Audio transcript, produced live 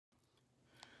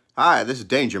Hi, this is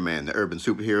DangerMan, the urban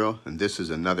superhero, and this is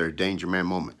another DangerMan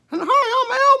moment. And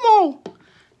hi, I'm Elmo.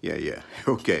 Yeah.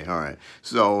 Okay, all right.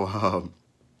 So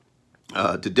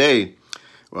today,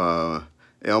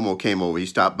 Elmo came over. He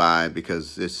stopped by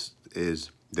because this is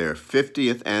their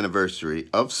 50th anniversary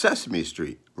of Sesame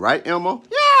Street. Right, Elmo?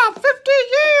 Yeah, 50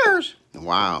 years.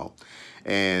 Wow.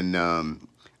 And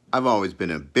I've always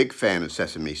been a big fan of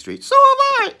Sesame Street. So have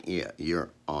I. Yeah, you're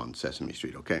on Sesame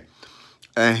Street, okay?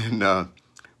 And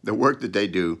the work that they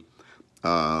do,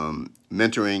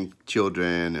 mentoring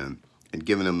children and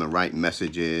giving them the right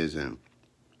messages, and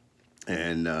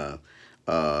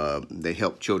they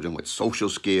help children with social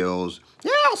skills.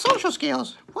 Yeah, social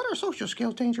skills. What are social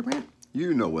skills, DangerMan?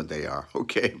 You know what they are,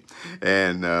 okay?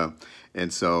 And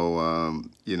so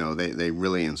you know, they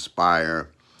really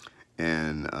inspire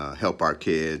and help our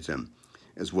kids, and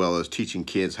as well as teaching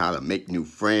kids how to make new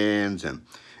friends,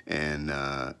 and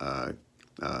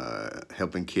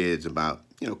helping kids about,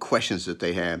 you know, questions that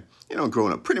they have, you know,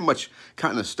 growing up. Pretty much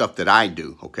kind of stuff that I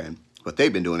do, okay? But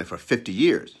they've been doing it for 50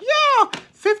 years. Yeah,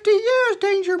 50 years,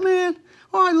 DangerMan.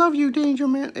 Oh, I love you,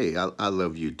 DangerMan. Hey, I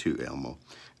love you too, Elmo.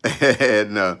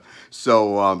 And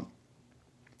so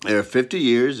they're 50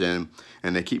 years, and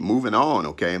they keep moving on,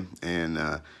 okay? And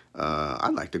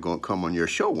I'd like to go and come on your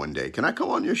show one day. Can I come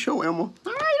on your show, Elmo?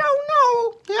 I don't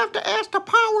know. You have to ask the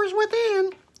powers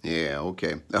within. Yeah,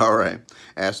 okay. All right.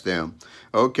 Ask them.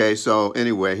 Okay, so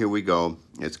anyway, here we go.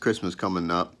 It's Christmas coming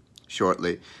up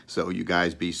shortly, so you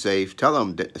guys be safe. Tell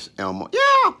them, Elmo.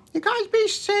 Yeah, you guys be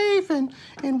safe, and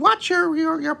watch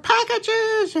your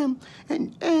packages, and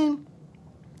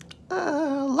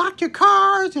lock your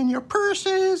cars and your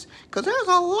purses, because there's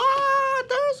a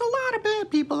lot of bad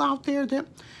people out there that,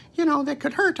 you know, that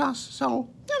could hurt us. So,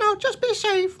 you know, just be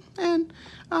safe and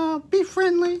be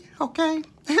friendly, okay?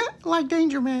 Like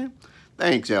DangerMan.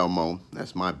 Thanks, Elmo.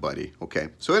 That's my buddy. Okay.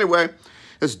 So anyway,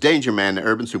 this is DangerMan, the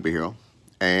urban superhero,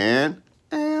 and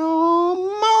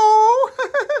Elmo.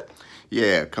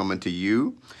 Yeah, coming to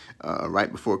you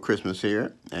right before Christmas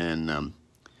here, and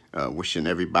wishing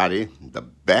everybody the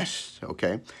best.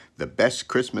 Okay, the best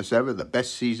Christmas ever, the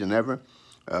best season ever.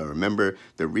 Remember,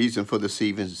 the reason for the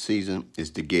season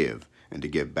is to give and to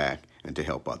give back and to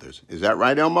help others. Is that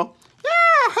right, Elmo?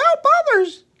 Yeah, help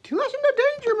others. Listen to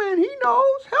DangerMan. He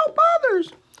knows. Help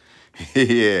others.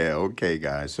 Yeah, okay,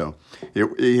 guys. So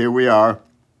here we are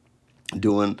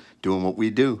doing what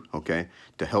we do, okay,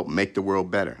 to help make the world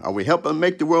better. Are we helping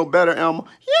make the world better, Elmo?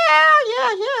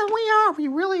 Yeah, we are. We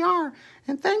really are.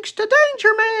 And thanks to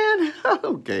DangerMan.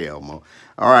 Okay, Elmo.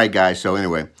 All right, guys. So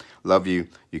anyway, love you.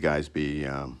 You guys be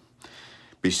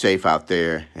safe out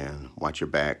there, and watch your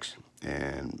backs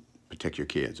and protect your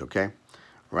kids, okay?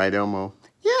 Right, Elmo?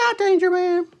 Yeah,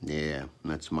 DangerMan. Yeah,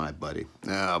 that's my buddy.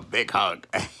 Oh, big hug.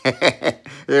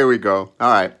 Here we go.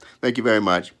 All right. Thank you very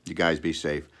much. You guys be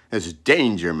safe. This is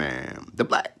DangerMan, the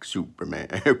Black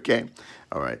Superman. Okay?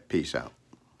 All right. Peace out.